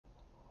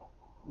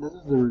This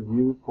is the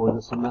review for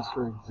the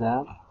semester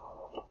exam,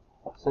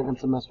 second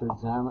semester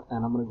exam,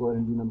 and I'm going to go ahead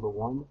and do number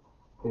 1.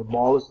 A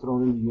ball is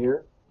thrown in the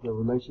air. The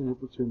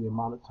relationship between the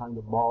amount of time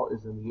the ball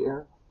is in the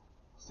air,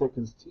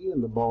 seconds t,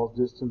 and the ball's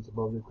distance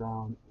above the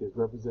ground is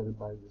represented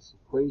by this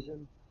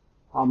equation.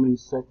 How many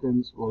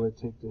seconds will it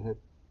take to hit,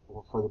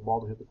 or for the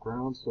ball to hit the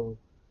ground? So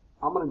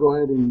I'm going to go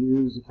ahead and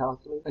use a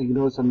calculator. And you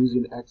notice I'm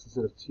using x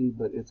instead of t,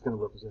 but it's going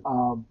to represent.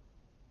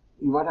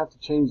 You might have to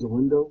change the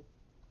window.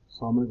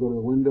 So I'm going to go to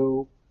the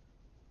window.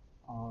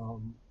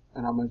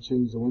 And I'm going to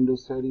change the window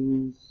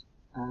settings,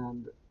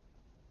 and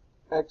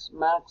X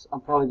max,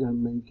 I'm probably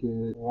going to make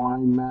it Y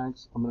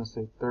max. I'm going to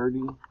say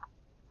 30.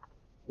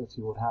 Let's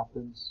see what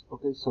happens.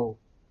 Okay, so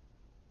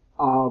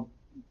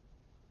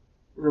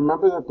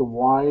remember that the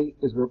Y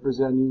is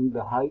representing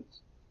the height,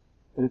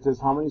 and it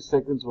says how many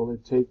seconds will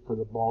it take for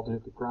the ball to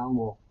hit the ground.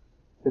 Well,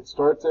 it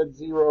starts at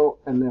 0,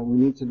 and then we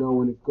need to know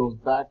when it goes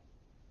back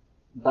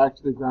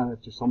to the ground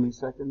after so many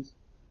seconds.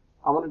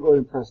 I'm going to go ahead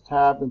and press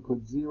tab and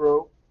put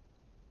 0.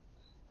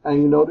 And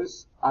you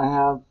notice I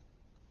have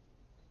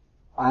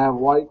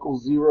y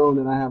equals 0, and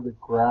then I have the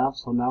graph.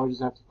 So now I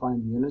just have to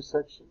find the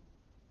intersection.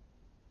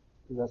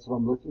 That's what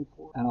I'm looking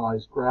for.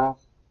 Analyze graph.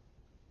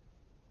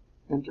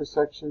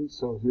 Intersection.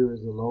 So here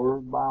is the lower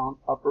bound,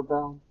 upper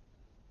bound.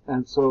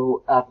 And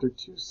so after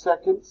 2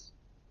 seconds,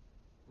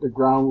 the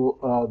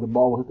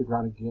ball will hit the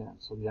ground again.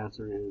 So the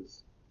answer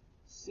is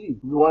C.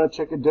 If you want to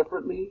check it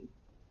differently,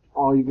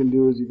 all you can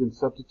do is you can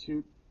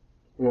substitute.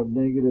 We have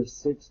negative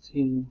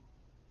 16.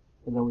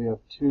 And then we have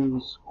 2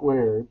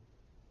 squared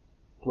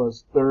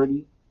plus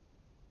 30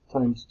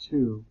 times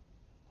 2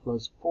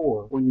 plus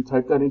 4. When you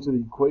type that into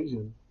the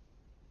equation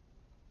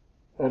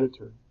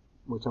editor,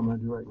 which I'm going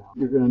to do right now,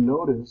 you're going to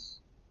notice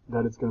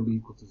that it's going to be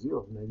equal to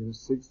 0. Negative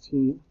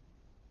 16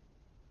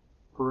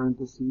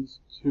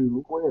 parentheses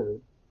 2 squared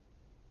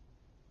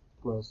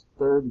plus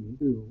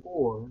 32,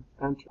 4,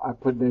 enter. I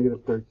put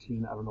negative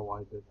 13. I don't know why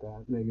I did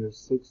that. Negative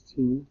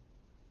 16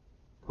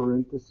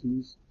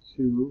 parentheses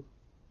 2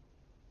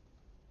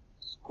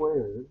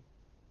 squared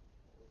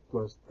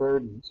plus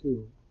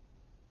 32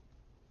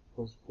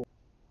 plus 4.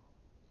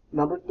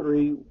 Number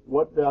 3,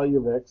 what value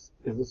of x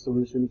is the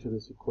solution to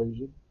this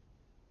equation?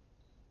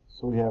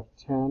 So we have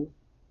 10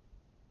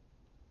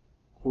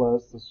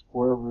 plus the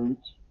square root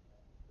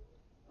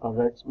of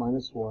x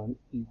minus 1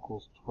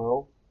 equals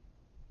 12.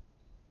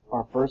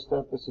 Our first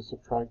step is to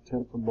subtract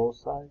 10 from both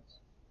sides.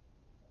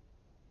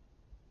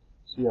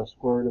 So you have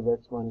square root of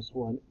x minus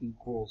 1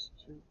 equals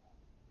 2.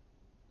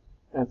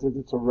 And since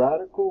it's a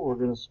radical, we're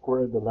going to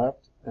square the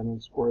left and then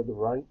square the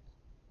right.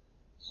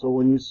 So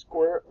when you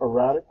square a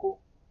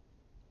radical,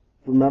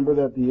 remember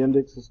that the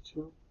index is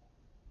 2.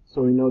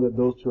 So we know that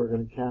those two are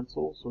going to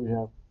cancel. So we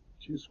have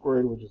 2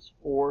 squared, which is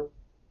 4.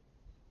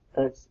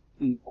 X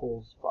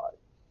equals 5.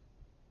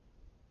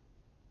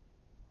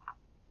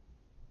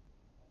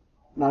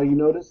 Now you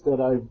notice that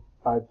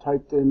I've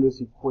typed in this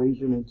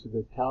equation into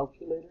the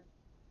calculator.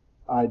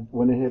 I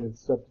went ahead and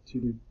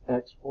substituted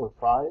x for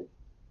 5.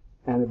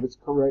 And if it's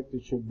correct,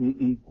 it should be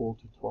equal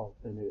to 12,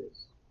 and it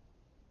is.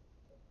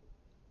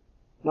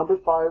 Number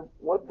 5,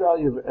 what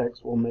value of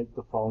x will make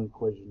the following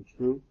equation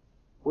true?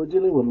 We're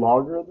dealing with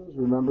logarithms.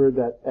 Remember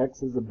that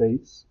x is a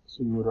base,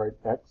 so you would write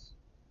x.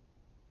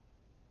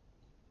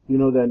 You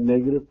know that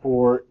negative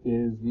 4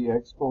 is the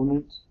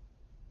exponent,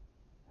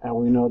 and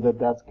we know that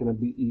that's going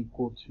to be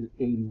equal to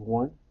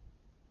 81.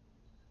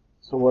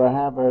 So what I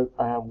have is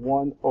I have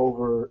 1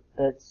 over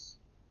x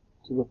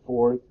to the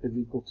 4th is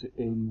equal to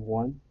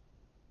 81.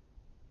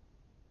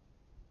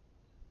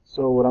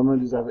 So what I'm going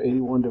to do is I have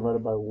 81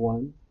 divided by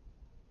 1.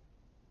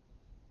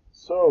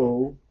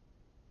 So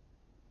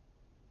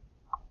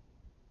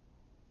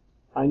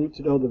I need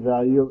to know the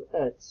value of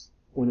x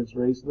when it's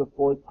raised to the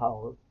 4th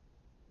power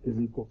is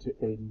equal to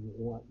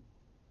 81.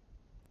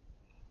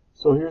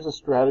 So here's a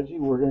strategy.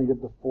 We're going to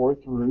get the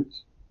 4th root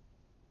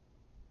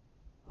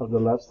of the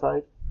left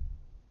side.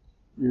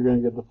 You're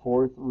going to get the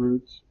 4th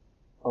root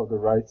of the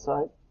right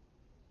side.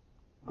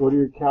 Go to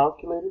your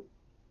calculator,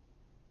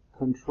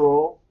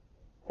 control,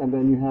 and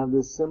then you have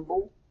this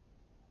symbol.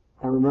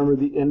 And remember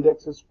the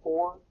index is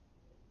 4.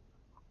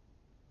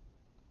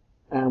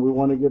 And we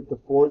want to get the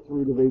 4th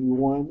root of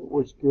 81,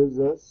 which gives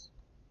us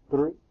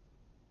 3.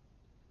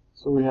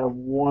 So we have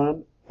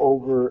 1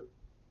 over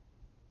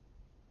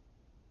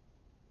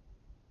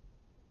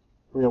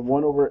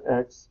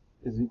x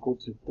is equal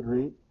to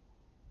 3.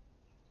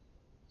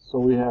 So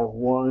we have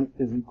 1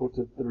 is equal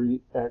to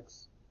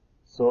 3x.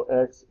 So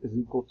x is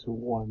equal to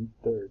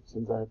 1/3,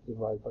 since I have to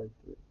divide by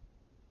 3.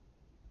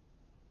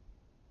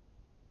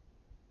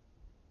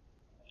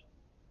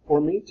 For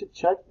me to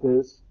check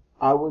this,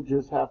 I would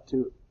just have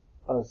to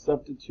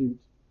substitute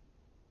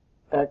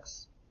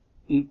x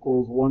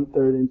equals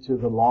 1/3 into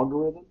the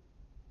logarithm.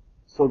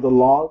 So the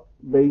log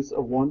base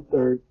of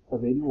 1/3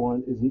 of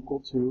 81 is equal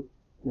to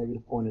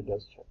negative 4, and it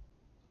does check.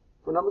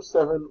 For number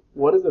 7,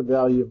 what is the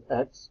value of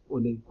x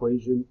when the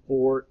equation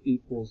 4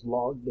 equals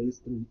log base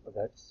 3 of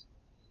x?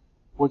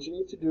 What you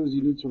need to do is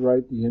you need to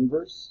write the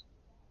inverse.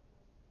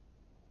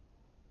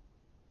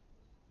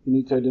 You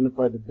need to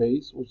identify the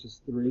base, which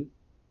is 3.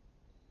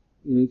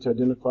 You need to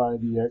identify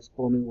the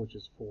exponent, which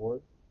is 4.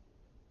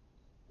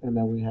 And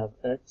then we have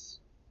x.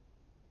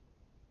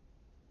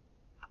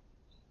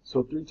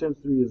 So 3 times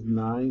 3 is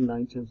 9.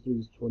 9 times 3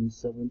 is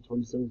 27.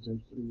 27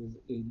 times 3 is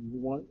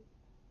 81.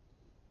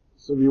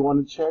 So if you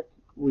want to check,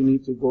 we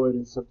need to go ahead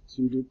and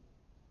substitute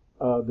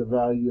the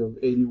value of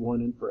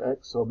 81 in for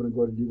x. So I'm going to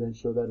go ahead and do that and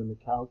show that in the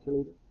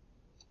calculator.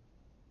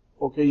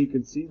 Okay, you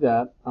can see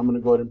that. I'm going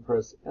to go ahead and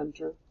press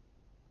enter.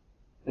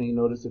 And you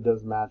notice it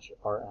does match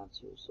our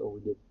answer. So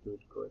we did do it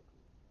correctly.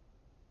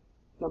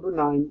 Number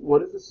 9,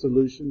 what is the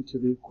solution to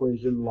the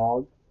equation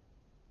log?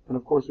 And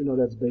of course we know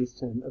that's base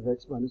 10 of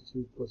x minus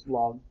 2 plus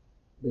log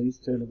base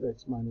 10 of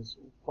x minus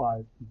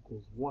 5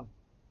 equals 1.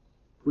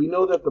 We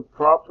know that the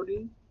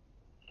property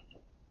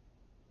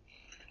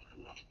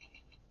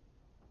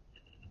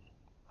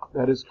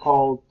that is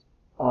called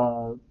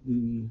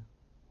the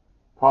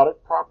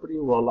product property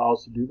will allow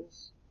us to do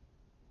this.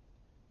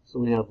 So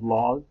we have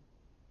log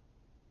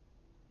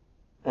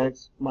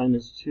x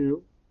minus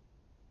 2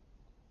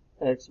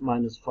 x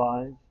minus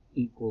 5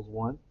 equals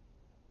 1.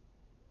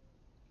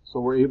 So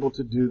we're able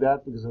to do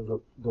that because of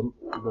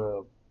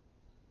the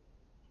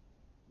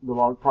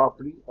log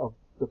property of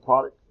the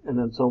product. And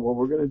then so what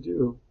we're going to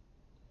do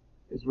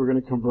is we're going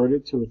to convert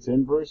it to its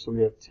inverse. So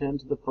we have 10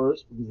 to the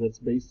first because that's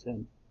base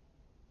 10.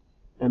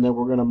 And then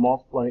we're going to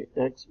multiply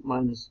x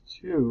minus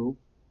 2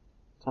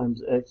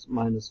 times x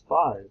minus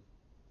 5.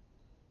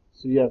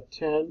 So you have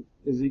 10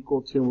 is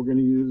equal to, and we're going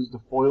to use the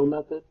FOIL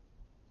method.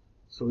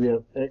 So we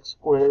have x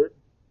squared.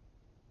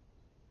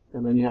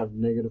 And then you have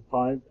negative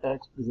 5x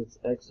because it's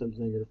x times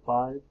negative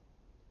 5.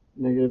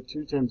 Negative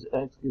 2 times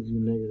x gives you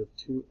negative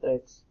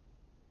 2x.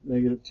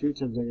 Negative 2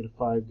 times negative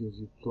 5 gives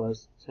you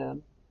plus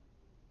 10.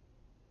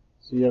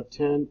 So you have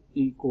 10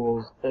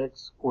 equals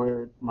x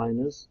squared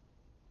minus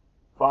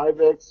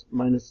 5x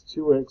minus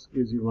 2x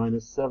gives you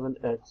minus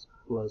 7x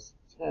plus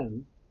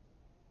 10.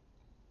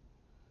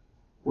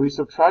 We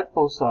subtract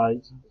both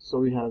sides, so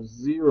we have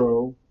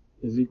 0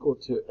 is equal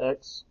to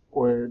x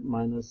squared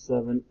minus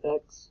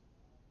 7x.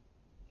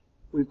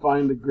 We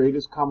find the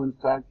greatest common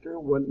factor.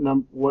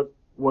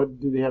 What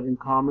do they have in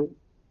common?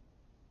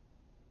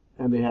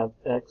 And they have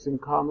x in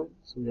common.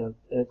 So we have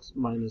x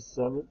minus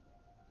 7.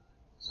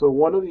 So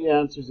one of the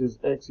answers is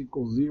x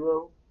equals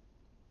 0.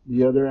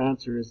 The other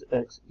answer is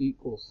x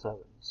equals 7.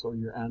 So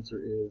your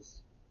answer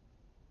is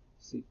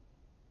C.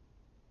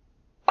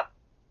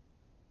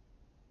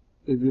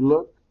 If you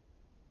look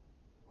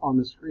on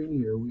the screen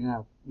here, we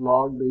have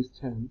log base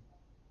 10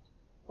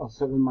 of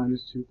 7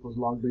 minus 2 plus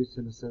log base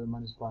 10 of 7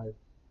 minus 5.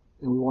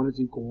 And we want it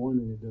to equal 1,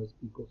 and it does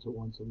equal to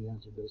 1, so the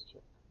answer does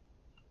check.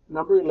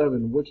 Number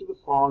 11, which of the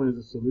following is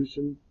a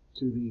solution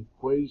to the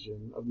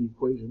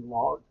equation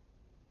log?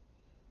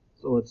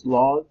 So it's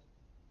log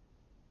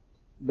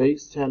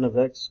base 10 of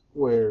x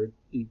squared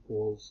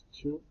equals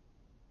 2.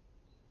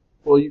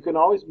 Well, you can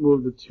always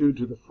move the 2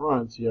 to the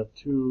front, so you have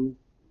 2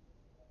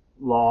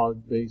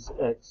 log base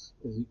x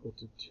is equal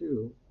to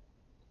 2.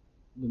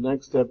 The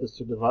next step is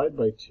to divide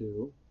by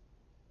 2.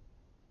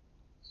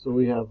 So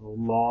we have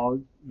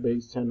log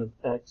base 10 of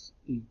x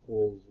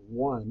equals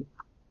 1.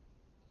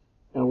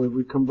 And when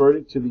we convert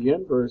it to the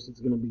inverse, it's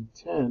going to be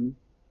 10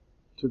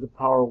 to the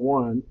power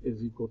 1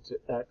 is equal to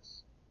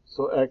x.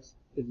 So x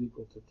is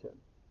equal to 10.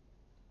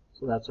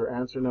 So that's our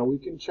answer. Now we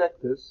can check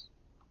this.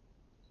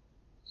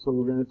 So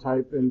we're going to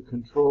type in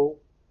control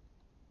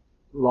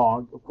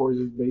log, of course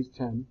it's base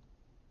 10.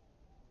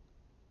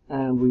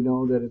 And we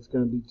know that it's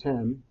going to be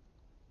 10.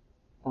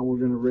 And we're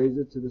going to raise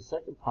it to the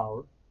second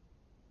power.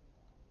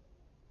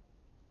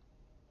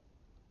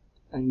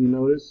 And you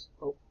notice,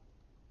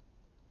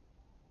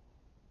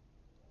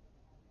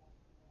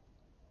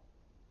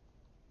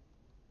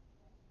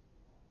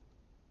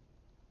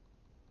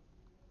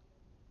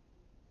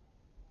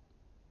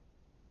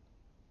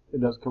 it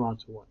does come out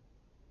to 1.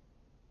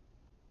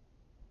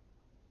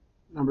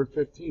 Number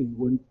 15,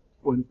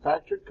 when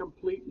factored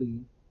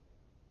completely,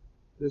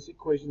 this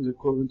equation is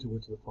equivalent to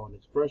which of the following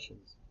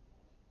expressions?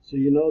 So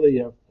you know that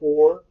you have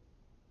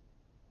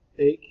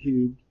 4a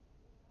cubed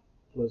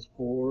plus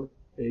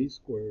 4a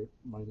squared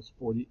minus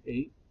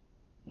 48.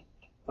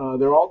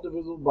 They're all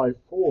divisible by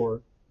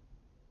 4,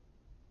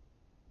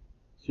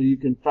 so you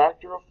can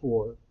factor a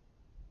 4,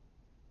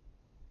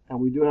 and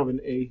we do have an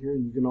a here,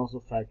 and you can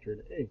also factor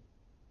an a.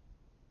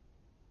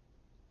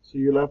 So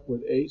you're left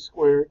with a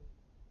squared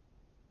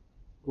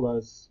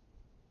plus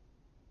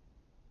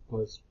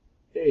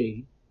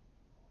a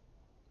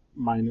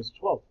minus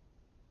 12.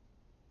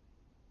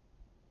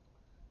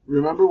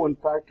 Remember, when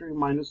factoring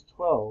minus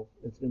 12,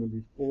 it's going to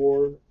be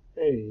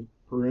 4a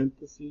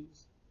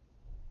parentheses,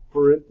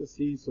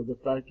 so the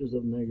factors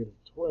of negative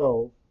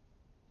 12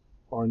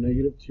 are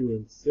negative 2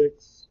 and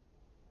 6,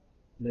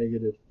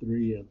 negative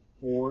 3 and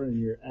 4, and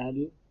you're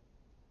adding.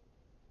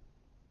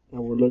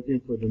 And we're looking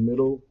for the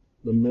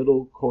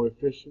middle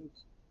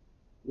coefficient,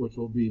 which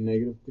will be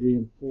negative 3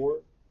 and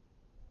 4.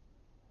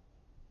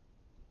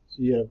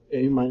 So you have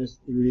a minus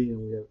 3 and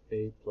we have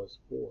a plus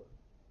 4.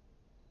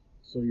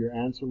 So your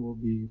answer will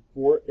be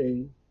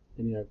 4a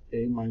and you have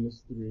a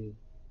minus 3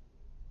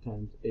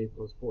 times a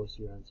plus 4,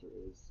 so your answer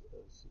is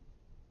C.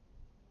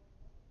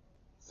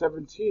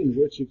 17,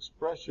 which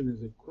expression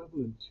is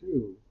equivalent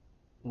to,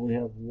 and we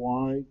have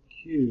y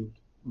cubed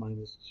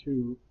minus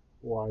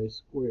 2y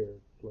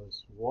squared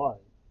plus y.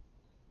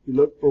 You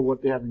look for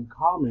what they have in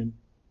common.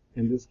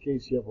 In this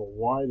case, you have a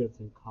y that's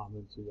in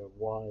common, so you have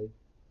y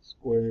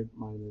squared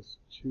minus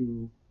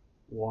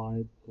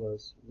 2y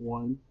plus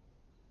 1.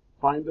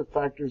 Find the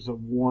factors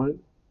of 1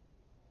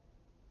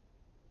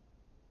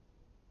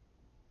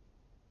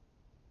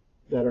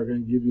 that are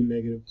going to give you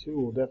negative 2.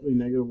 Well, definitely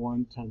negative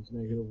 1 times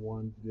negative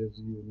 1 gives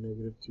you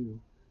negative 2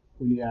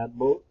 when you add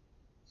both.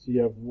 So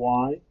you have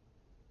y,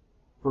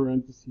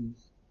 parentheses,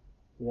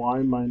 y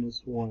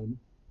minus 1,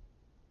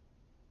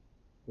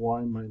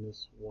 y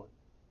minus 1.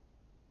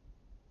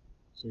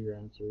 So your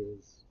answer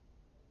is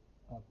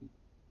B.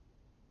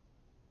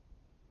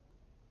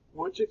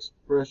 Which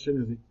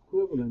expression is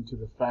equivalent to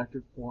the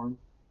factored form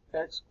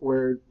x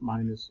squared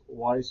minus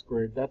y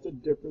squared? That's a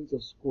difference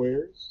of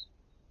squares.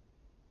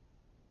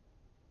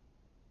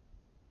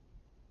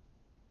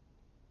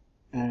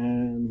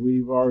 And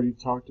we've already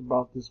talked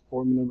about this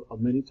formula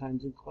many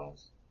times in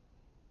class.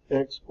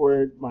 X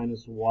squared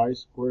minus y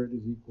squared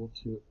is equal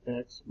to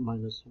x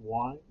minus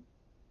y,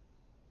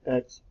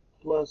 x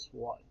plus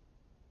y.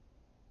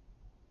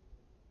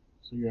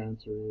 So your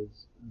answer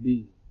is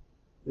B.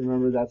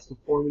 Remember, that's the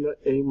formula,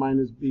 a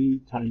minus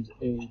b times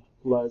a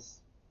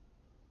plus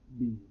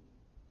b.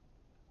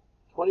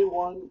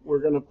 21, we're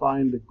going to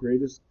find the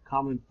greatest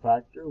common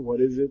factor. What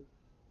is it?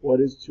 What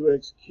is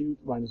 2x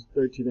cubed minus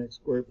 13x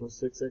squared plus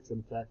 6x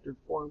in factored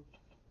form?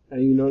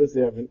 And you notice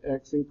they have an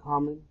x in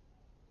common.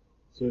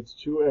 So it's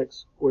 2x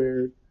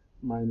squared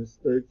minus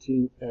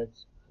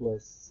 13x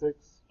plus 6.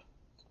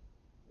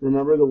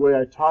 Remember the way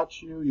I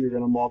taught you, you're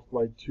going to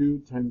multiply 2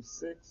 times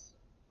 6.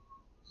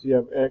 So you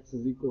have x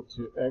is equal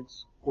to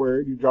x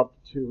squared, you drop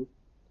the 2,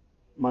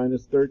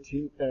 minus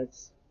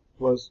 13x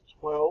plus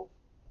 12.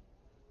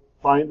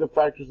 Find the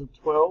factors of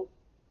 12.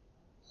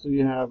 So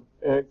you have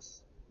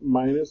x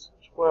minus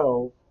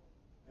 12,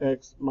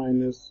 x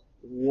minus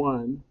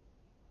 1,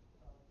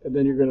 and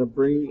then you're going to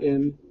bring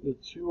in the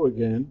 2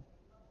 again.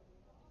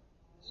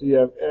 So you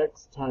have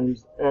x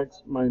times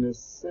x minus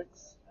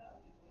 6,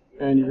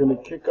 and you're going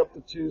to kick up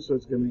the 2, so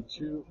it's going to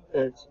be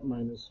 2x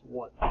minus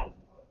 1.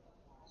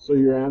 So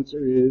your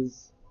answer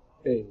is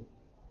A.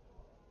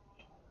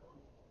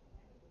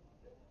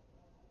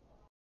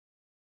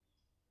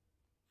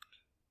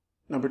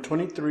 Number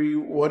 23,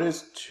 what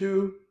is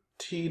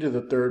 2t to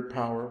the third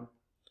power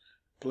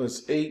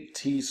plus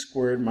 8t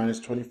squared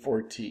minus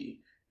 24t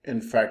in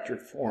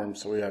factored form?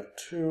 So we have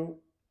 2t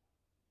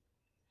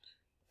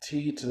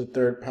to the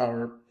third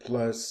power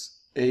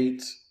plus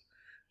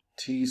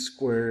 8t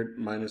squared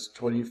minus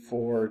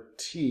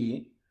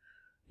 24t.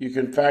 You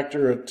can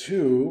factor a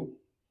 2.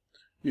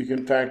 You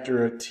can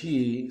factor a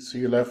t, so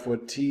you're left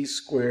with t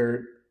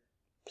squared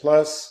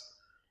plus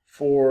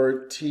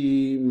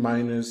 4t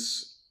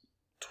minus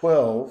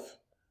 12.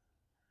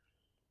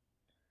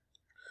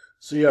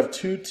 So you have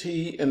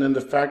 2t, and then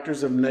the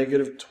factors of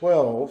negative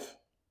 12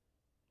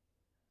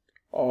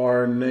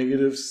 are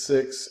negative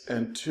 6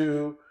 and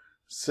 2,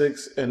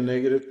 6 and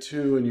negative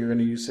 2, and you're going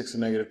to use 6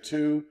 and negative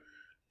 2,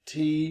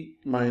 t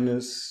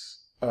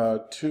minus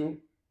 2,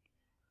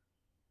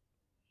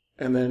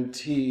 and then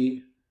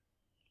t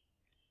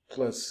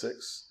plus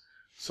 6.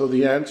 So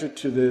the answer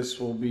to this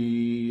will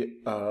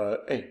be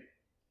A.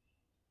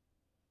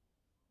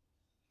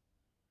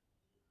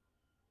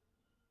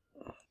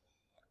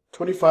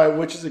 (25),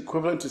 which is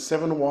equivalent to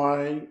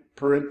 7y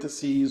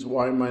parentheses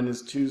y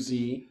minus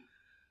 2z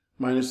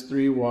minus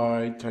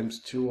 3y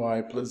times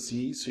 2y plus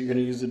z. So you're going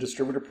to use the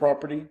distributive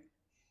property.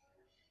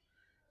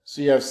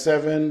 So you have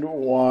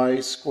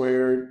 7y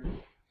squared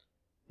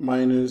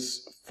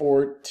minus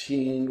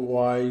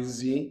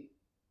 14yz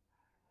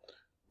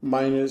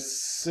minus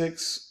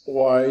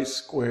 6y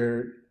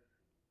squared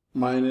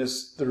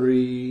minus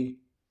 3yz.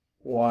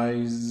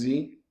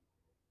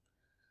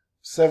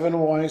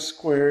 7y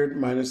squared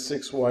minus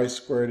 6y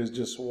squared is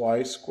just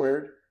y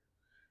squared.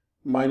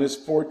 Minus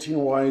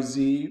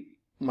 14yz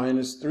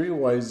minus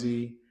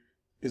 3yz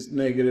is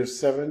negative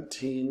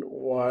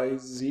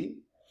 17yz.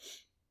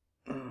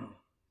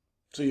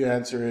 So your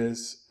answer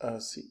is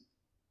C.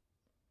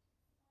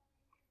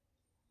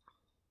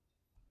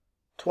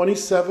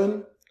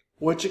 27.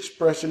 Which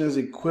expression is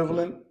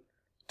equivalent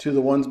to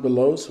the ones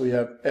below? So we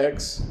have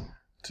x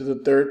to the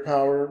third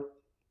power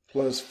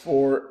plus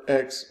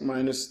 4x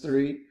minus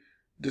 3.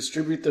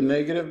 Distribute the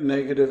negative,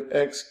 negative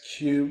x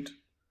cubed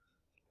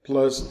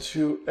plus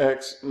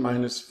 2x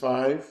minus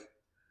 5.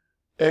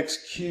 X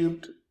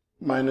cubed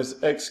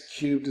minus x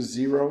cubed is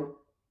 0.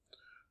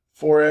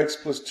 4x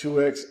plus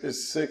 2x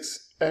is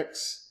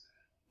 6x.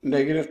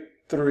 Negative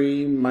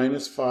 3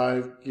 minus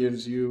 5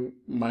 gives you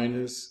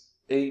minus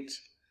 8.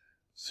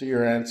 So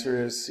your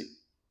answer is C.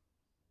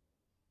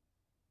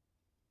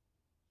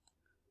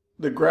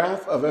 The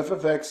graph of f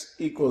of x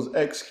equals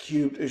x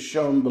cubed is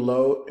shown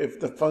below if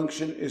the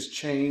function is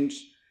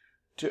changed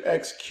to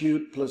x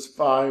cubed plus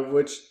 5,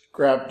 which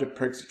graph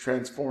depicts a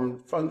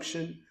transformed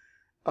function.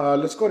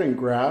 Let's go ahead and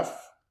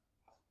graph.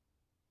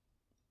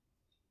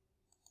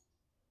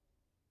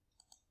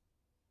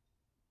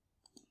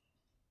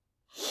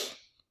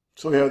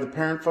 So we have the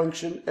parent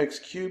function, x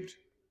cubed.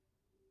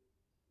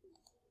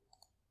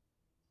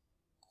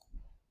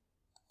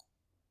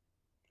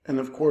 And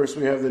of course,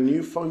 we have the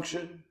new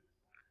function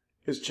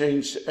is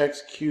changed to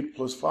x cubed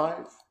plus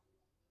 5.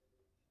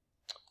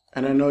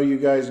 And I know you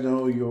guys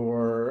know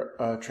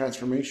your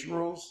transformation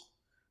rules.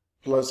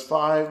 Plus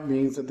 5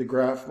 means that the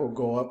graph will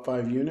go up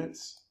 5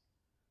 units.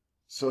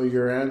 So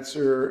your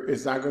answer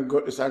is not going to go.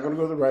 It's not going to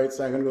go to the right. It's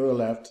not going to go to the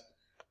left.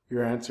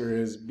 Your answer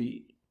is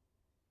B.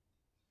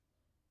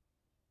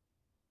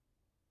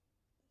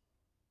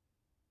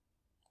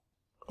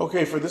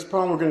 Okay, for this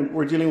problem,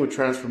 we're dealing with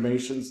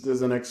transformations. This is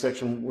the next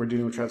section. We're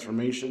dealing with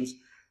transformations.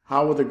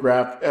 How will the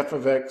graph f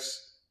of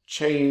x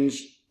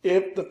change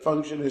if the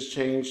function is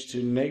changed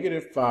to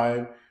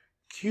 -5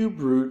 cube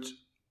root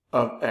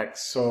of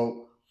x?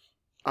 So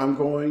I'm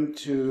going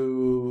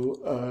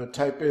to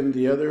type in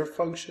the other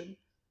function,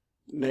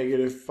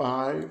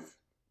 -5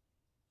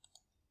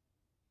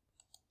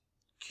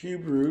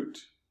 cube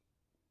root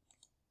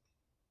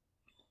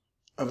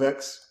of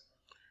x.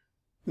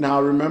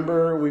 Now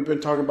remember, we've been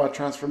talking about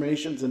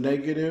transformations. The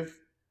negative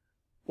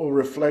will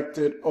reflect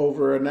it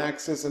over an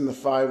axis and the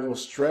 5 will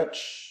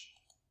stretch.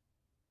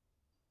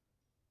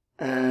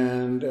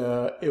 And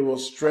it will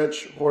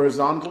stretch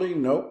horizontally?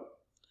 Nope.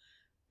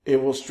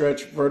 It will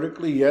stretch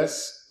vertically?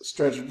 Yes.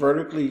 Stretch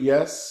vertically?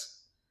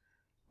 Yes.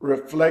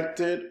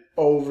 Reflected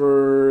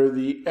over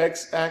the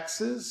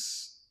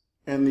x-axis?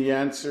 And the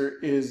answer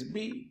is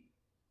B.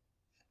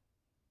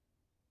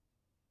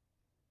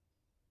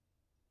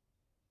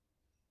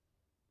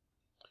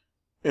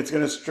 It's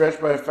going to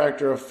stretch by a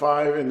factor of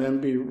 5 and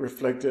then be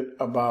reflected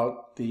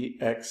about the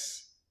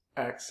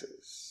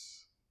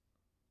x-axis.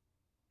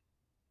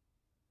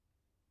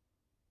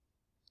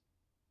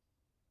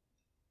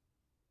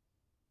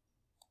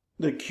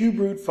 The cube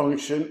root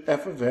function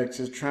f of x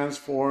is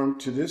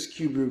transformed to this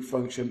cube root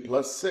function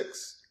plus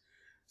 6.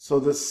 So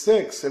the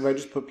 6, if I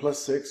just put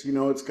plus 6, you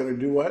know it's going to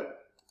do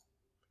what?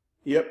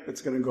 Yep,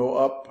 it's going to go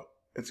up.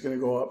 It's going to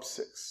go up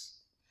 6.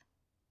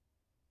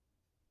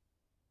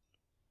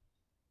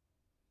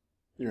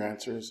 Your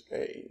answer is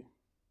A.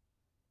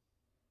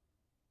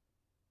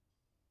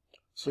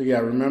 So yeah,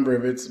 remember,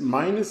 if it's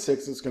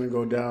 -6, it's going to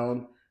go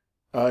down.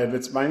 If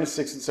it's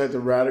 -6 inside the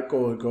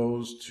radical, it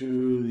goes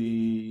to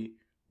the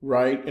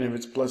right. And if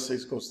it's plus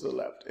 6, it goes to the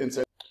left.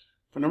 Inside.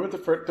 For number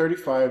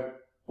 35,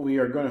 we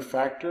are going to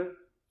factor.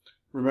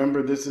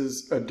 Remember, this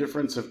is a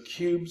difference of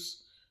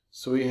cubes.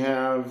 So we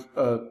have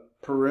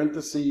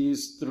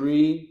parentheses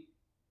 3p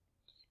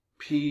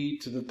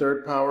to the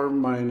third power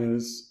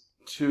minus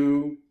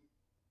 2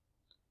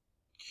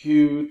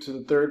 q to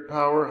the third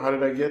power. How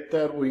did I get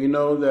that? Well, you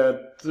know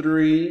that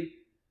 3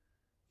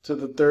 to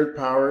the third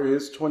power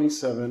is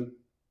 27.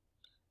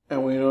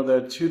 And we know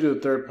that 2 to the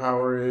third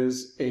power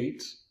is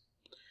 8.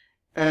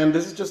 And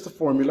this is just a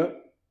formula.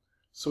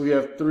 So we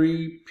have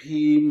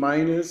 3p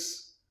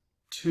minus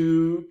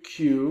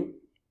 2q.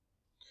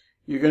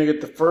 You're going to get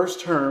the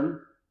first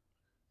term.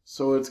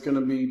 So it's going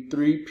to be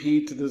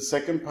 3p to the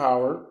second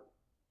power,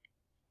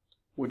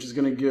 which is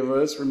going to give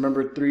us,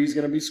 remember, 3 is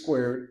going to be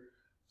squared.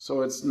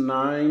 So it's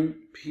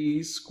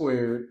 9p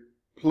squared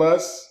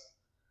plus,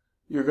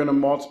 you're going to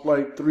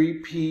multiply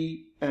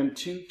 3p and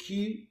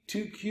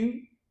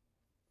 2q.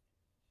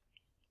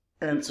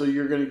 And so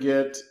you're going to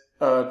get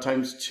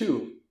times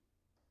 2.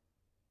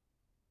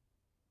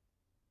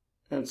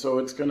 And so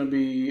it's going to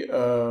be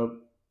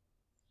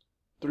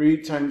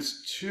 3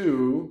 times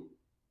 2,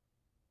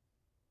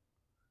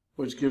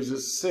 which gives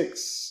us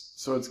 6.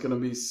 So it's going to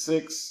be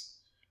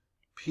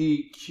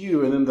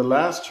 6pq. And then the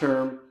last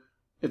term,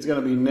 it's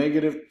going to be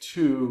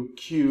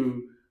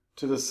 -2q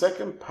to the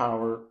second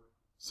power.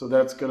 So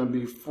that's going to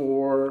be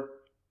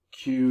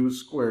 4q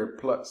squared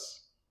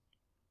plus.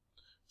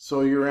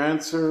 So your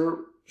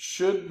answer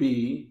should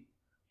be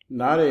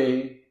not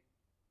A,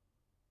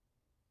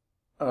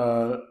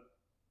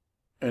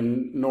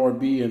 and nor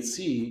B and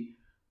C.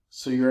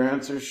 So your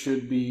answer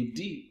should be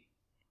D,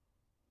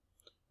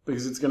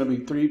 because it's going to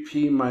be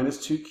 3p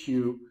minus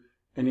 2q,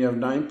 and you have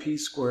 9p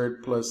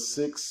squared plus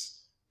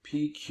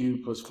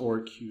 6pq plus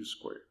 4q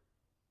squared.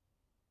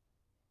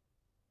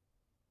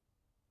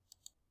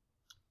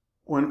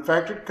 When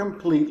factored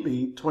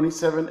completely,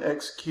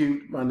 27x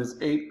cubed minus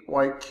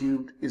 8y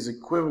cubed is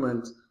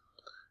equivalent.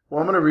 Well,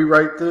 I'm going to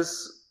rewrite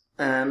this,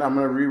 and I'm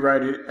going to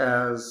rewrite it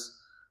as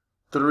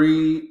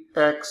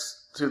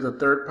 3x to the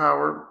third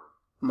power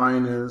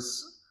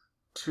minus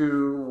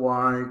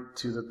 2y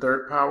to the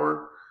third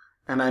power.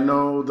 And I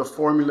know the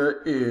formula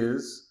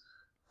is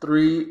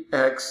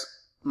 3x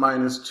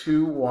minus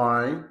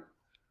 2y,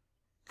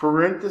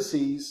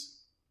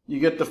 parentheses, you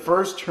get the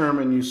first term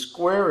and you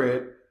square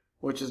it,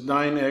 which is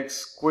 9x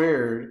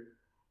squared.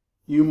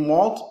 You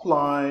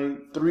multiply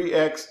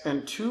 3x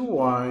and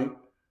 2y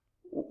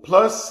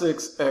plus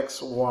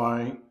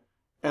 6xy,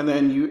 and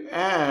then you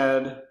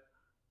add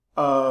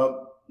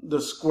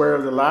the square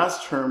of the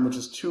last term, which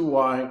is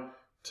 2y,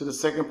 to the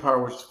second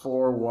power, which is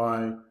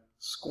 4y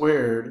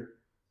squared.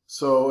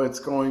 So it's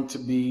going to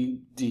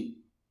be D.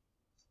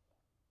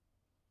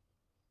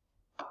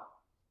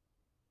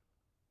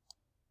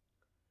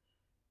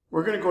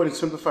 We're going to go ahead and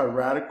simplify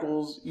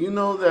radicals. You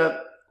know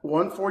that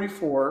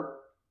 144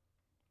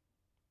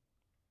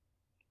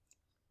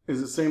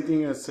 is the same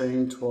thing as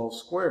saying 12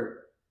 squared.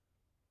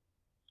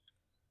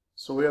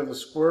 So we have the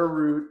square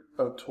root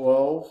of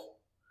 12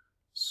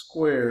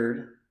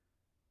 squared,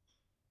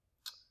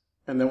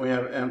 and then we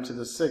have m to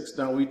the 6th.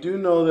 Now we do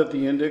know that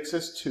the index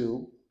is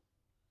 2,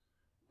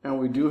 and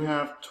we do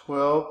have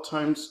 12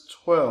 times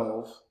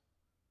 12,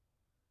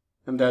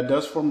 and that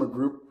does form a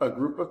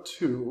group of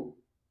 2.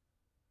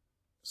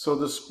 So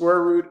the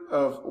square root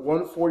of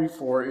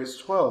 144 is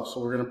 12. So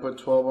we're going to put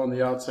 12 on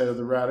the outside of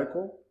the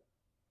radical.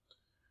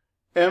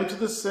 M to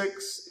the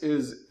 6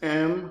 is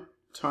m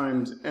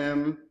times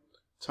m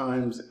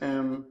times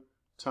m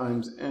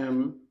times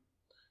m.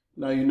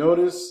 Now you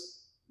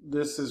notice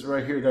this is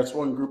right here. That's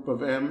one group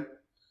of m.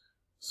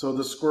 So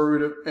the square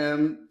root of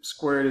m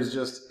squared is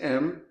just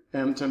m.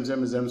 M times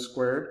m is m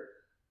squared.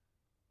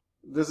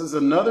 This is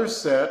another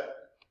set.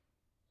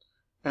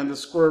 And the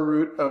square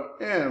root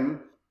of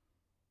m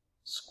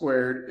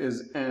squared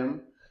is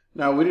m.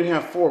 Now we didn't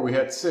have 4, we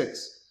had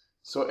 6.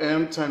 So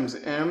m times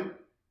m.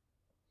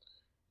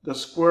 The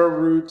square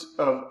root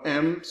of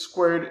m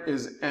squared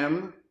is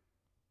m.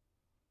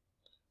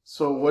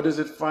 So what does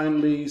it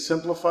finally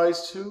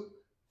simplifies to?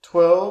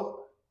 12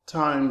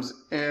 times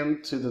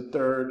m to the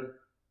 3rd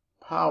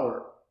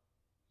power.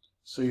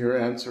 So your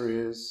answer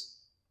is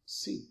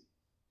C.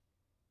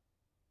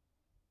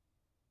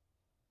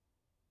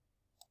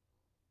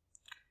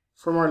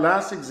 From our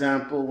last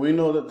example, we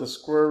know that the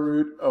square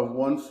root of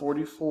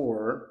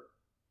 144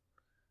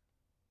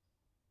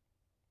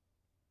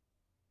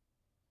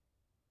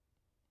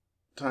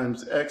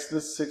 times x to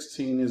the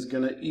 16 is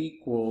going to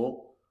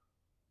equal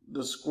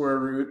the square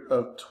root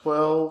of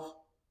 12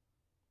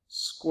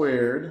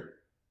 squared,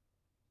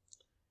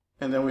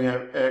 and then we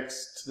have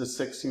x to the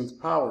 16th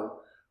power.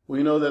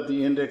 We know that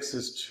the index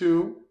is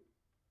 2,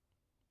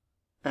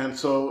 and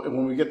so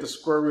when we get the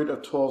square root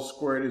of 12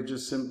 squared, it's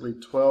just simply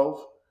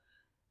 12.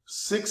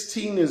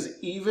 16 is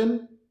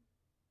even,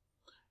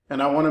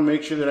 and I want to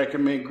make sure that I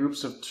can make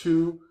groups of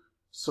 2.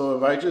 So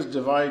if I just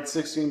divide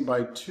 16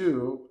 by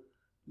 2,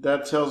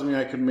 that tells me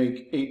I can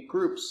make 8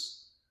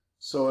 groups.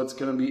 So it's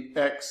going to be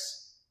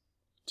x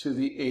to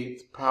the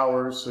 8th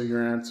power, so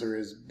your answer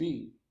is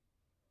B.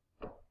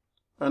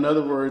 In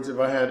other words, if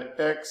I had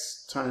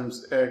x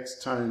times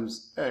x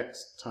times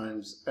x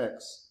times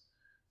x,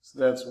 so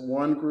that's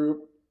 1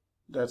 group,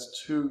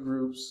 that's 2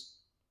 groups,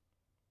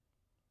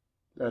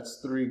 that's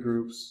 3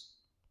 groups,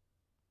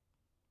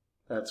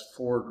 that's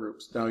 4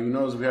 groups. Now you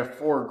notice we have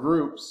 4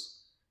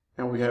 groups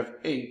and we have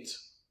 8.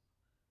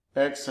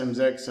 X times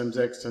x times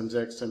x times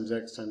x times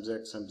x times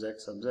x times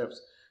x times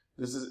x.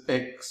 This is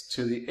x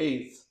to the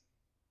 8th.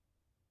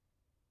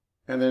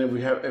 And then if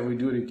we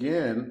do it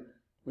again,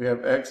 we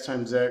have x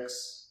times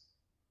x,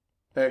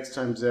 x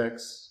times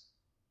x,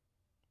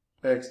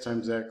 x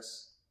times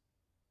x,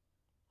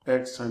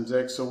 x times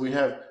x. So we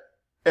have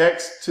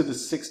x to the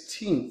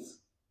 16th.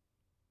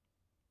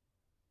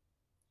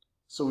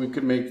 So we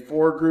could make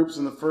 4 groups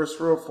in the first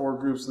row, 4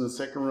 groups in the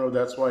second row.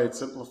 That's why it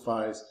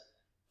simplifies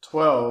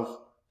 12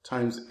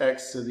 times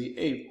x to the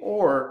 8th.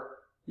 Or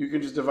you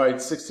can just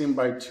divide 16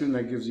 by 2 and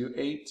that gives you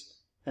 8.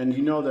 And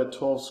you know that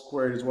 12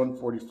 squared is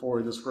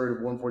 144. The square root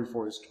of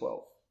 144 is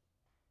 12.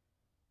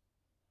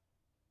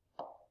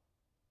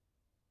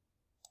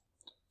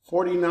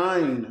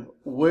 49.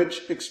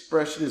 Which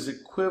expression is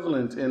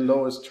equivalent in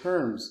lowest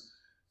terms?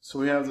 So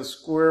we have the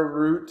square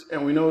root,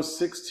 and we know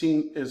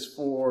 16 is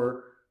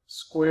for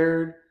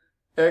squared,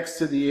 x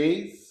to the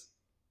 8th.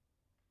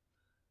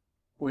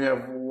 We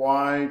have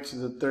y to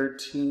the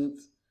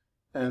 13th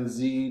and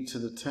z to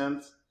the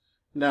 10th.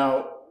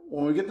 Now,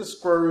 when we get the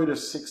square root of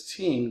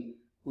 16,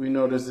 we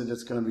notice that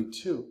it's going to be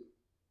 2.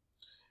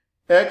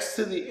 X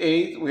to the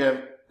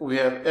 8th, we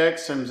have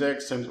x times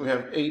x times, we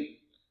have 8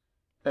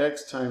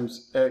 x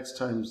times x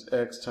times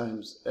x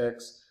times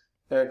x,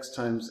 x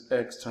times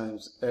x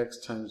times x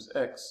times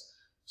x.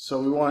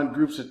 So we want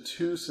groups of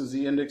 2 since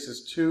the index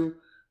is 2.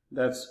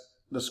 That's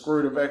the square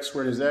root of x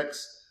squared is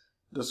x.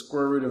 The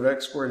square root of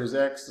x squared is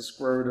x. The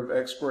square root of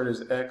x squared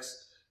is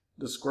x.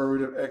 The square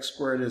root of x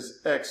squared is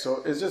x.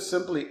 So it's just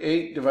simply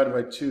 8 divided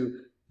by 2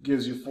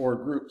 gives you 4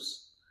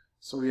 groups.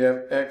 So we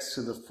have x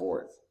to the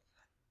 4th.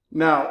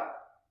 Now,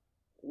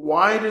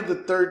 y to the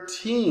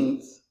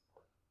 13th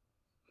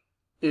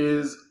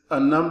is a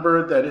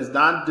number that is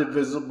not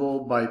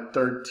divisible by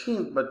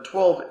 13, but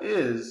 12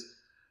 is.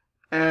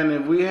 And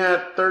if we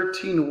had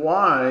 13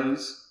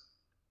 y's,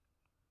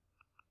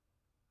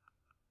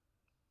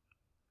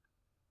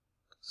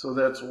 so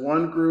that's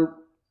 1 group,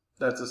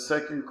 that's a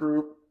 2nd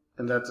group,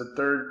 and that's a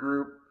 3rd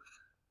group,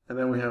 and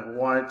then we have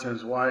y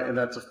times y, and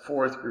that's a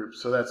 4th group.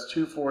 So that's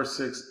 2, 4,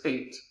 6,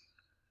 8,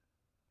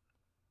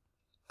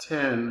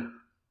 10,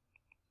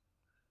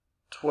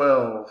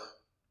 12,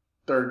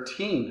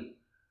 13.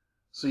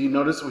 So you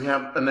notice we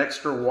have an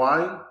extra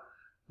y,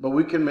 but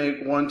we can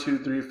make 1, 2,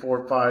 3,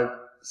 4, 5,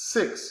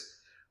 6.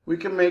 We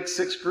can make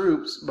 6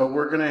 groups, but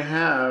we're gonna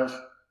have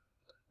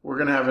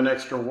an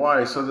extra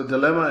y. So the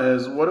dilemma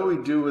is, what do we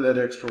do with that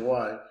extra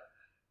y?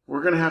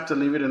 We're gonna have to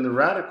leave it in the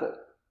radical.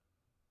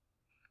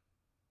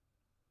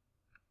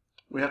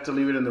 We have to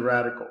leave it in the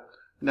radical.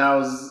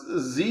 Now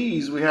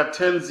z's, we have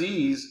 10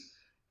 z's,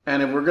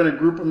 and if we're gonna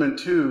group them in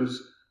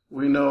 2's,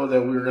 we know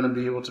that we're gonna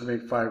be able to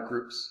make 5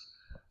 groups.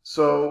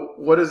 So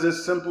what does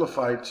this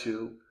simplify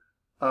to?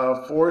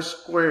 4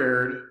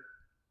 squared.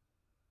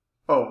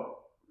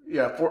 Oh,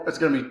 yeah, 4. It's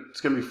gonna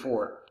be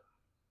 4.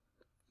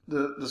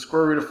 The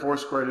square root of 4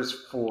 squared is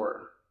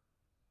 4.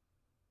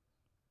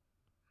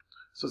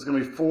 So it's gonna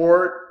be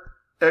 4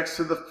 x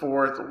to the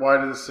 4th, y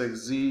to the 6th,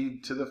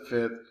 z to the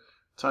 5th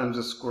times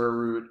the square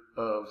root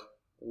of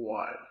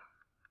y.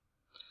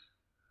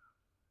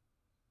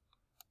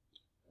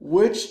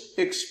 Which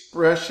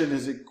expression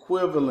is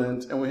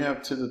equivalent, and we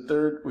have the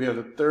third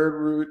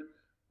root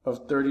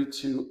of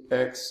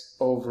 32x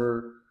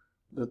over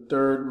the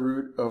third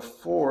root of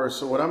 4.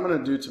 So what I'm going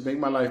to do to make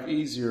my life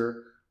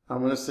easier, I'm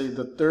going to say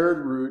the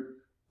third root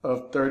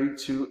of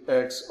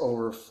 32x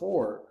over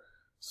 4.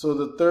 So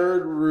the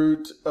third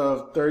root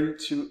of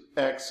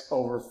 32x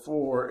over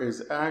 4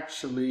 is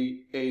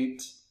actually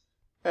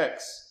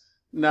 8x.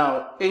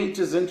 Now 8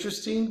 is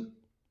interesting,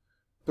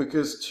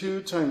 because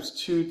 2 times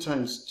 2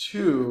 times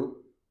 2,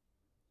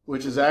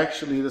 which is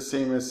actually the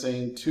same as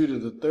saying 2 to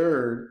the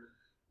third,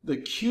 the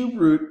cube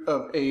root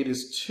of 8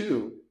 is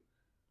 2.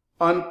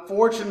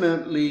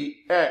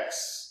 Unfortunately,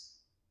 x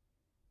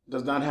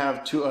does not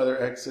have 2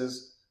 other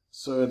x's,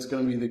 so it's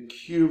going to be the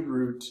cube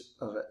root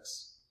of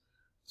x.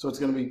 So it's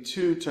going to be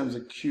 2 times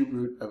the cube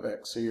root of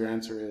x. So your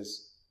answer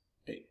is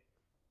 8.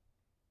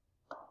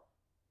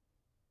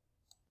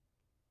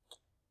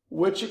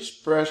 Which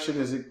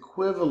expression is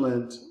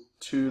equivalent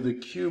to the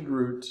cube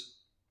root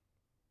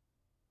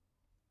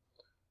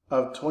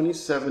of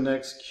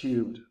 27x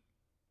cubed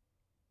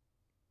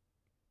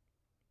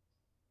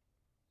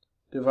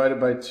divided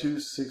by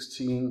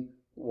 216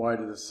 y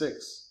to the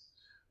 6th?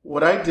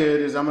 What I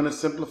did is I'm going to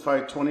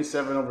simplify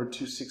 27 over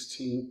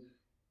 216,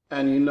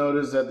 and you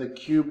notice that the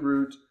cube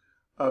root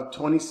of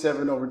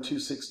 27 over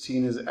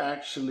 216 is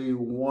actually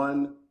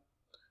 1x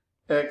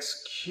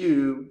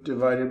cubed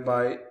divided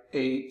by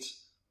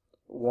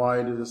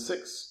 8y to the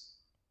 6th.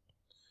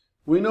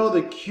 We know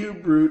the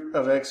cube root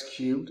of x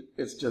cubed,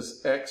 it's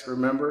just x,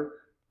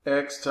 remember?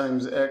 X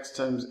times x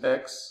times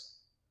x.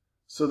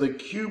 So the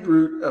cube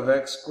root of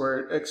x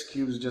squared, x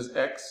cubed is just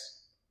x.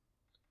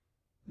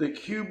 The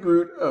cube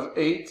root of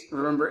 8,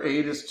 remember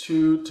 8 is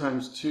 2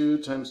 times 2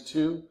 times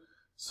 2.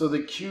 So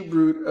the cube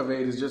root of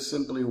 8 is just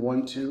simply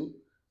 1, 2.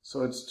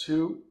 So it's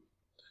 2.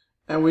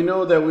 And we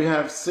know that we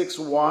have 6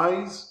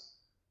 y's.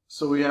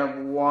 So we have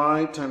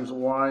y times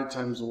y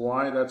times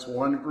y, that's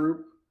one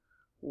group.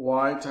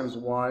 Y times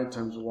y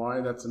times y,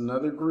 that's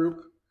another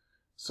group.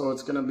 So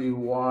it's going to be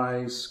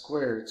y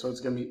squared. So it's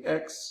going to be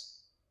x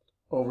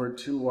over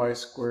 2y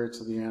squared.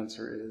 So the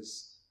answer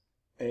is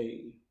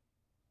A.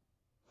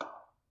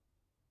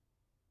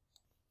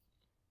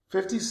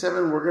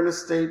 57, we're going to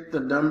state the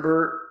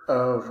number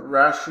of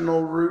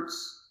rational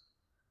roots,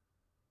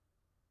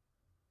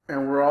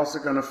 and we're also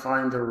going to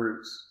find the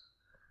roots.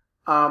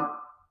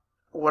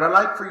 What I'd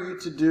like for you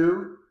to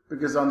do,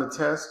 because on the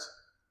test,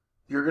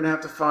 you're going to have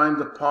to find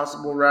the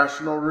possible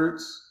rational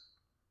roots.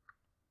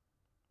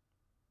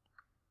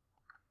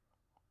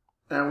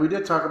 And we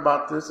did talk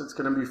about this. It's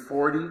going to be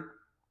 40,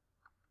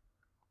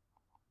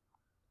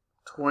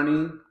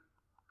 20,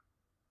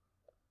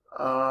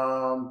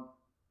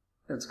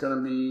 it's going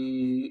to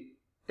be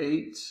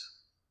 8,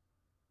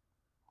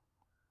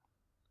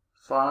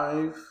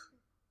 5,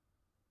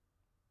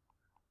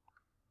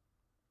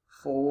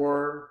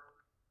 4,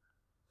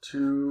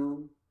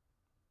 2,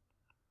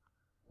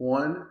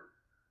 1.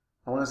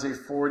 I want to say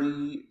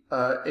 40,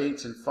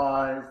 8 and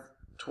 5,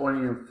 20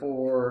 and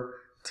 4,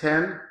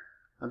 10.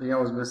 I think I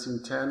was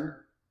missing 10.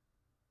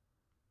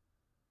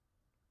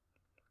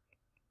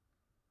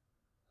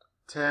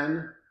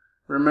 10.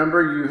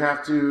 Remember, you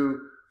have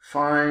to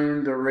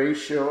find the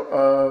ratio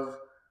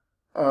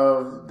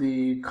of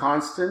the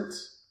constant.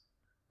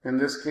 In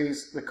this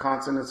case, the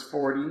constant is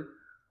 40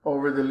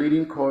 over the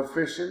leading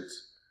coefficient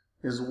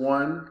is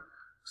 1.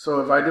 So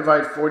if I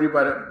divide 40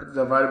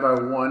 divided by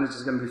 1, it's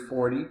just going to be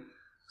 40.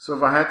 So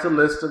if I had to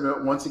list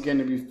them, once again,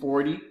 it'd be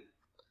 40.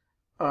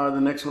 The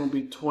next one will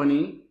be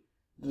 20.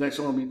 The next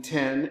one will be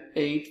 10,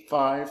 8,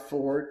 5,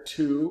 4,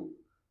 2,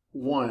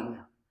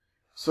 1.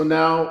 So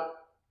now,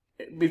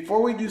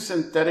 before we do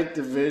synthetic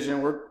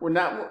division, we're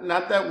not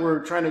that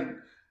we're trying to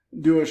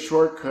do a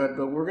shortcut,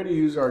 but we're going to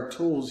use our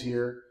tools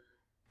here,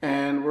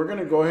 and we're going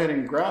to go ahead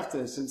and graph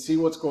this and see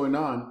what's going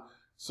on.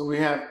 So we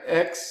have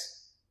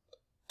x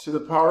to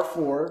the power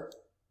 4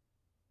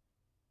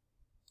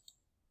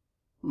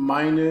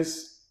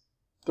 minus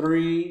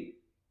 3x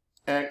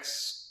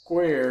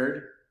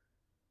squared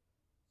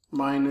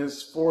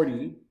minus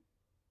 40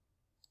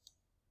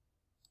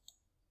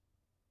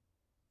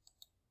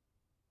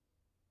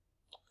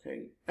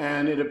 Okay,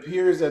 and it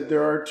appears that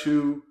there are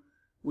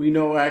we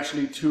know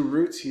actually two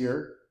roots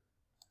here.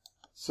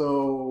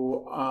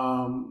 So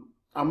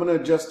I'm going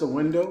to adjust the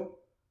window.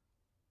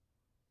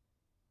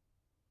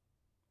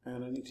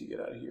 And I need to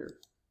get out of here.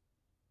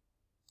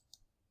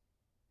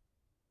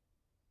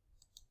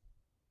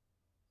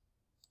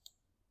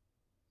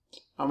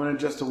 I'm going to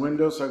adjust the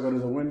window, so I go to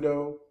the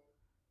window,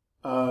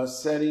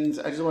 settings.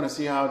 I just want to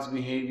see how it's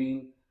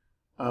behaving.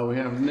 We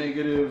have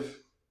negative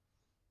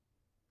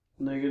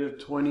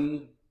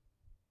 20.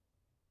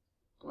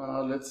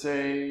 Let's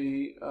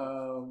say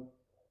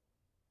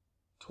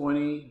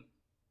 20.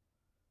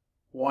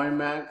 Y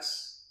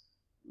max,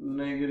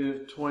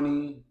 negative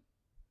 20.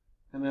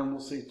 And then we'll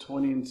say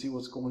 20 and see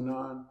what's going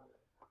on.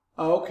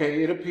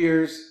 Okay, it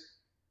appears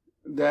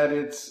that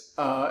it's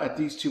at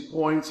these 2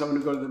 points. I'm going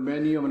to go to the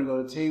menu. I'm going to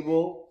go to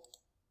table.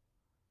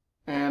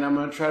 And I'm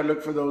going to try to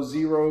look for those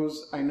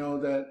zeros. I know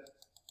that,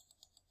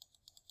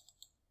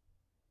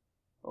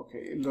 okay,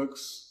 it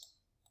looks,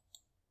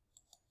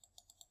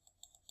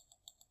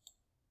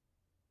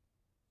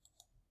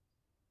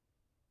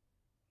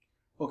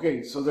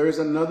 okay, so there's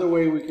another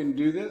way we can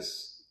do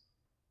this.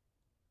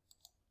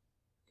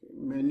 Okay,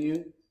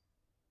 menu.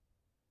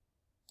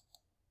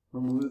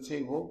 Remove the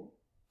table.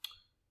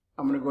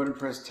 I'm going to go ahead and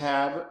press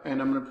tab,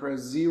 and I'm going to press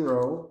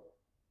 0.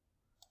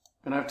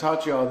 And I've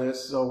taught you all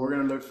this, so we're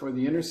going to look for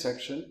the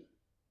intersection.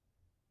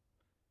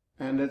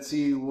 And let's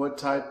see what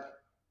type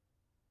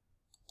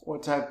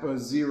of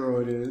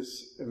 0 it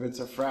is. If it's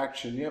a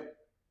fraction, yep,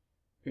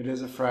 it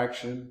is a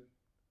fraction.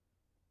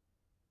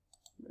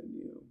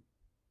 Menu.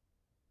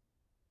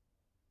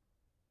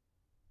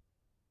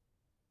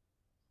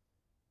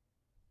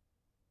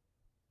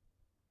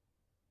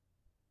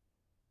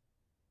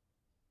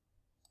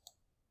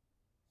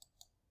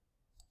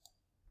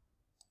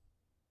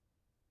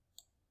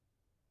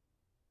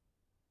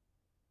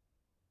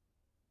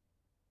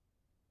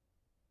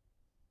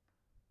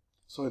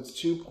 So it's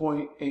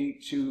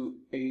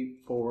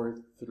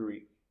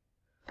 2.82843.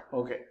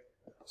 Okay,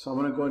 so I'm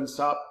going to go ahead and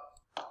stop.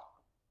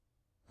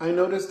 I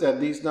noticed that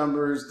these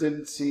numbers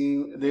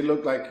they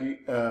look like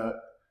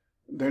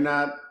they're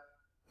not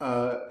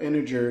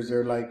integers.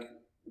 They're like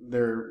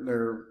they're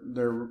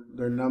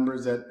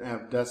numbers that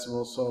have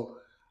decimals. So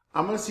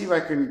I'm going to see if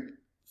I can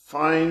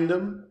find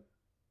them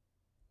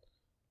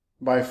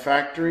by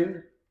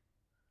factoring.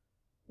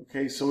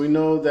 Okay, so we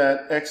know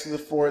that x to the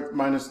 4th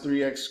minus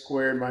 3x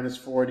squared minus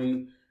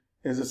 40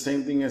 is the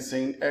same thing as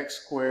saying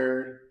x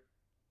squared,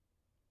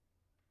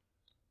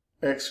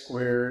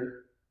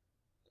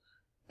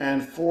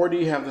 and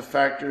 40 have the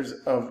factors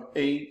of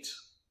 8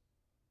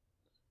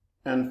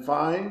 and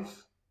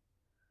 5.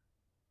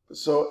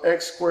 So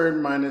x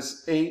squared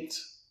minus 8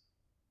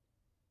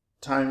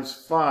 times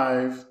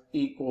 5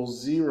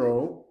 equals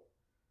 0.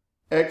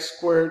 X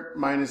squared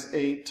minus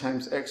 8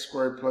 times x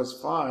squared plus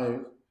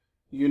 5.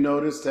 You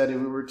notice that if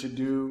we were to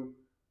do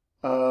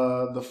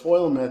the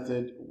FOIL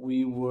method,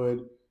 we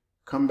would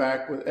come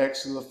back with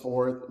x to the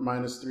 4th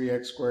minus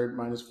 3x squared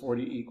minus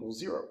 40 equals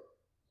 0.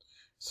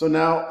 So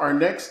now our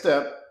next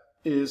step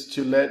is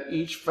to let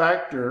each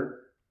factor,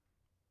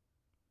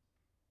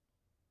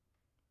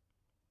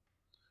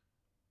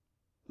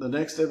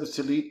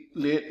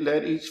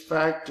 let each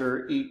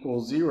factor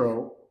equal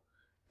 0.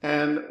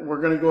 And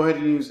we're going to go ahead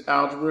and use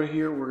algebra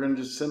here. We're going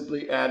to just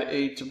simply add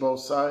 8 to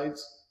both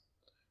sides.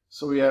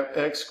 So we have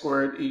x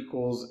squared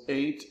equals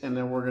 8, and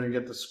then we're going to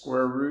get the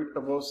square root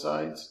of both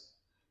sides.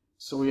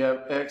 So we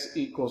have x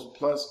equals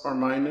plus or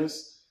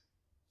minus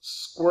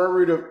square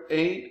root of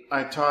 8.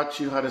 I taught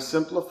you how to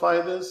simplify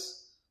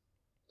this.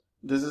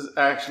 This is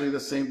actually the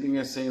same thing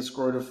as saying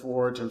square root of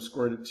 4 times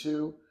square root of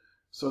 2.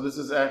 So this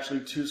is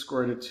actually 2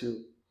 square root of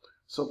 2.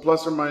 So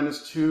plus or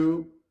minus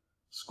 2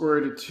 square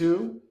root of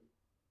 2.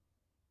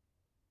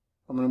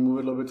 I'm going to move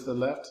it a little bit to the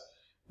left.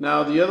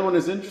 Now the other one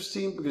is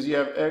interesting because you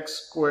have x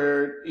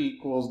squared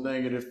equals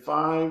negative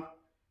 5.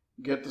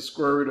 Get the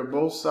square root of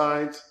both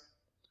sides.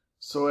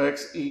 So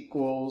x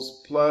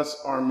equals plus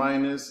or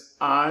minus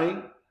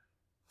I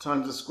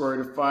times the square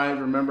root of 5.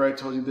 Remember I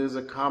told you this is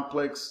a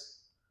complex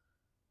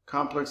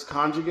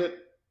conjugate.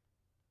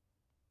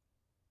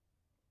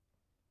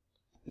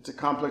 It's a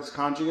complex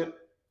conjugate.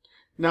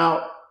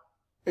 Now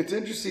it's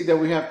interesting that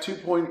we have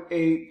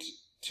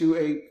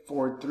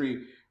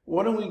 2.82843.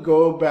 Why don't we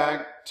go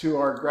back to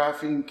our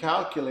graphing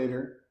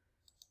calculator,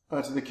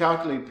 to the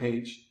calculate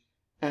page,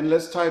 and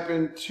let's type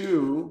in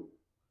 2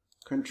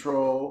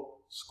 control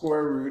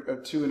square root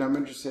of 2, and I'm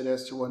interested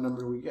as to what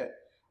number we get.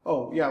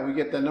 Oh yeah, we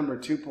get that number,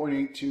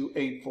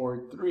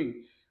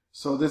 2.82843.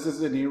 So this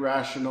is an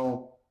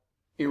irrational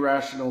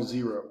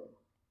 0.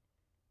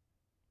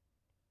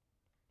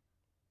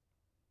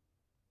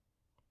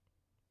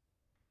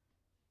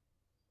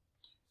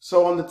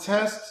 So on the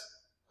test,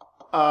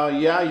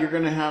 you're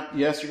going to have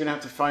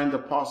to find the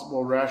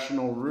possible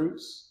rational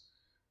roots.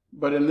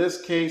 But in this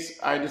case,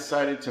 I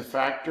decided to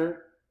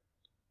factor.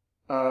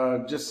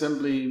 Just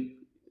simply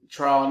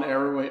trial and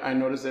error. I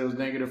noticed that it was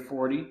negative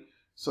 40.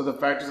 So the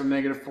factors of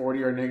negative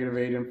 40 are negative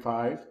 8 and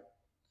 5.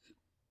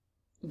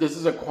 This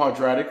is a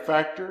quadratic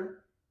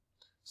factor.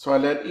 So I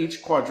let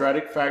each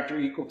quadratic factor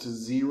equal to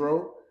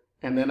 0,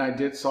 and then I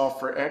did solve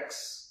for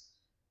x,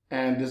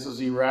 and this is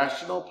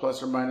irrational,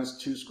 plus or minus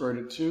 2 square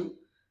root of 2,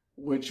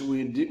 which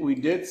we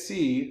did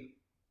see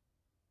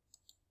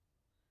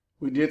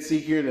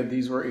here that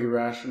these were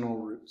irrational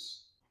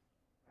roots.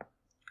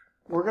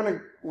 We're gonna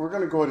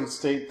go ahead and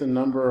state the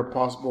number of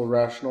possible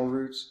rational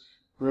roots.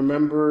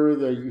 Remember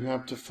that you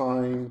have to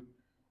find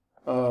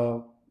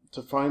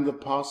the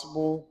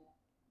possible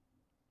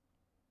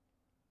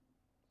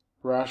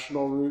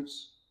rational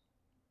roots.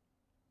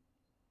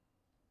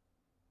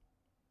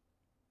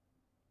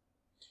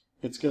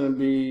 It's going to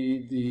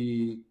be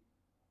the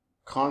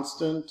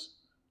constant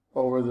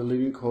over the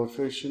leading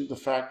coefficient, the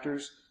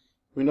factors.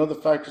 We know the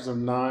factors of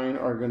 9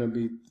 are going to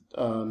be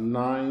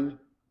 9,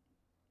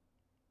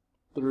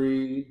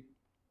 3,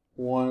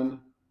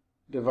 1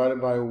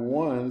 divided by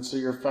 1. So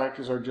your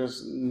factors are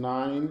just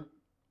 9,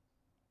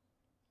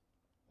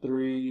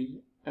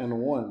 3, and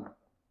 1.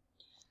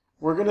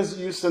 We're going to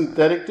use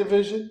synthetic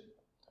division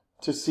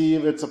to see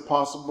if it's a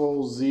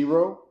possible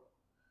 0.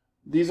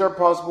 These are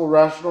possible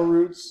rational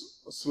roots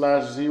 /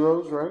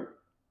 zeros, right?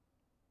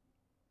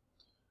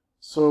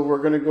 So we're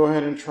going to go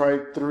ahead and try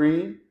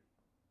 3.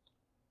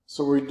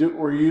 So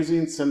we're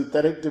using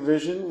synthetic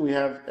division. We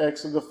have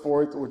x to the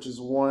 4th, which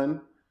is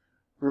 1.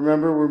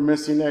 Remember, we're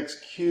missing x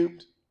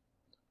cubed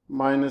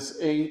minus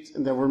 8,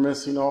 and then we're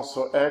missing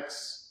also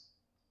x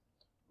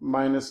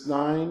minus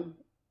 9.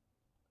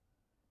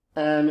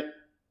 And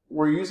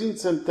we're using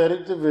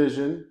synthetic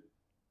division.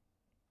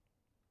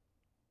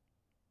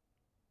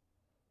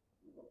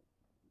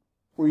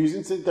 We're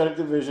using synthetic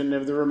division.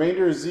 If the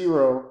remainder is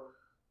 0,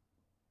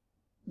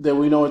 then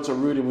we know it's a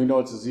root and we know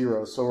it's a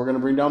 0. So we're going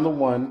to bring down the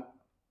 1.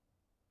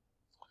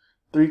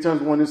 3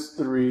 times 1 is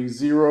 3.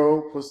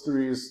 0 plus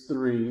 3 is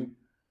 3.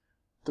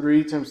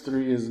 3 times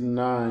 3 is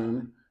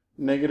 9.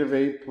 Negative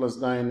 8 plus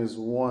 9 is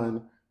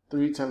 1.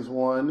 3 times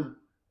 1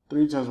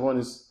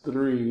 is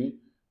 3.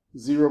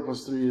 0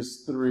 plus 3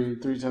 is 3.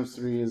 3 times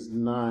 3 is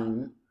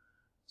 9.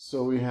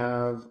 So we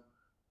have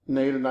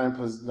negative 9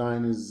 plus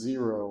 9 is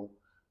 0.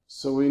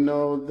 So we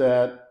know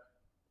that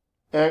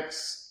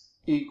x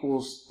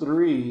equals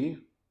 3.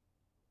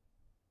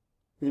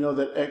 We know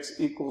that x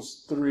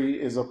equals 3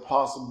 is a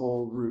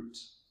possible root.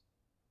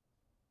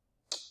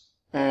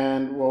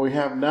 And what we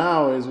have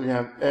now is we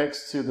have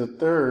x to the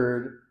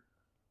 3rd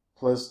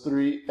plus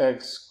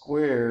 3x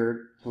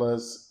squared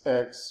plus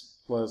x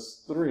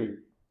plus 3.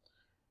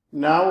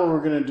 Now what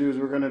we're going to do is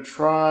we're going to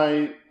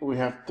try, we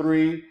have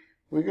 3,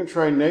 we can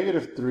try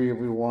negative 3 if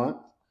we want.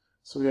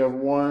 So we have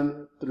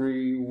 1,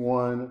 3,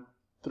 1,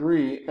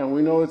 3, and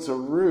we know it's a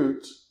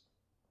root.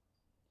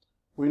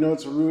 We know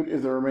it's a root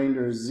if the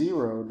remainder is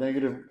 0.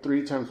 Negative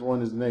 3 times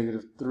 1 is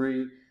negative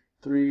 3.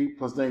 3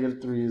 plus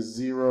negative 3 is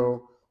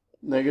 0.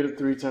 Negative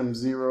 3 times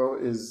 0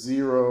 is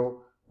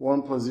 0.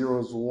 1 plus 0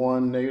 is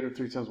 1. Negative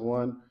 3 times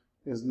 1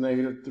 is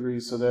negative 3.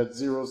 So that's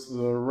 0. So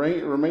the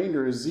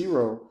remainder is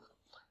 0.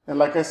 And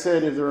like I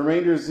said, if the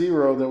remainder is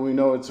 0, then we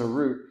know it's a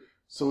root.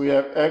 So we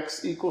have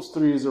x equals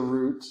 3 as a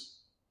root.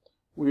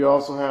 We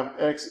also have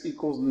x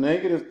equals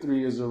negative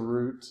 3 as a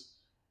root.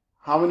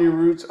 How many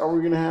roots are we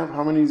going to have?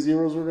 How many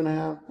zeros we're going to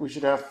have? We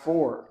should have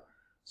 4.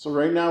 So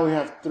right now we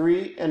have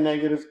 3 and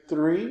negative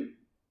 3.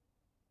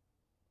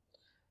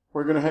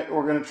 We're going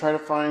to try to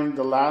find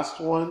the last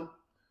one.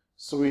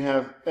 So we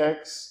have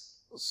x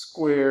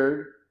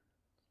squared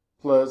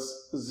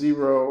plus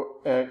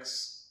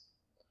 0x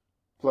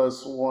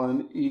plus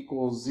 1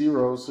 equals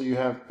 0. So you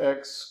have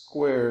x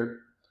squared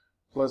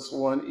plus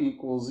 1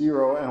 equals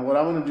 0. And what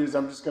I'm going to do is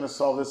I'm just going to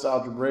solve this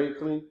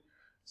algebraically.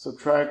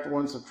 Subtract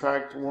 1,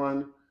 subtract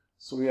 1.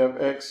 So we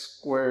have x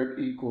squared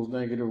equals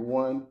negative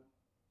 1.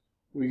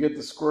 We get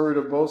the square root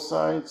of both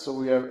sides. So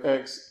we have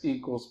x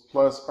equals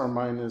plus or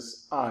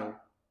minus I.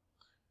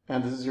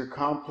 And this is your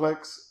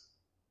complex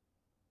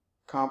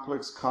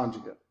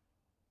conjugate.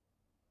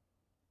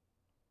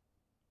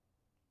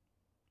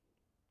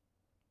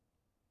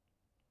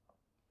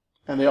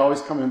 And they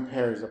always come in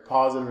pairs, a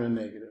positive and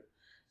a negative.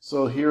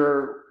 So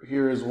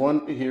here's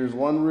one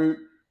root,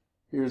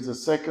 here's the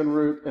second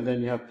root, and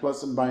then you have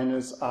plus and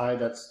minus I,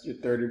 that's your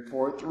third and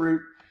fourth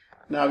root.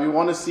 Now if you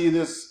want to see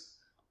this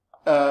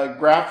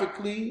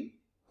graphically,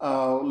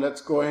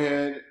 let's go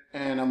ahead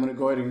and I'm going to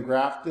go ahead and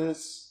graph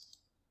this.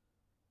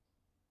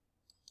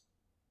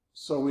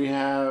 So we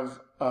have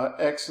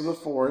x to the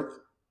 4th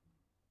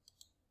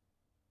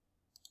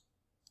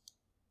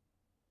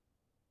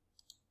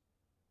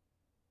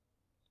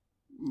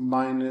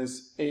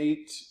minus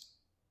 8x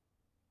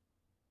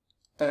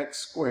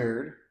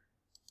squared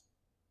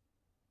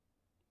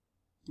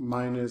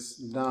minus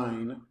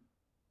 9.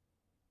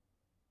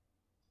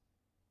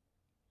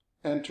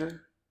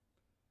 Enter.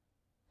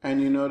 And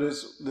you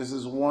notice this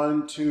is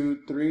 1,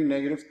 2, 3,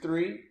 negative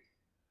 3.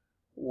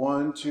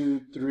 1,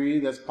 2, 3,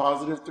 that's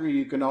positive 3.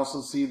 You can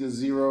also see the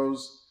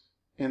zeros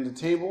in the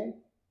table.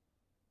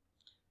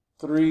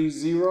 3,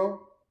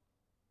 0.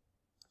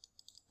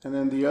 And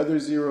then the other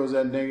 0 is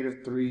at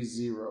negative 3,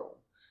 0.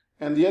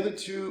 And the other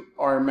two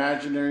are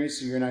imaginary,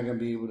 so you're not going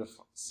to be able to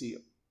see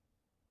them.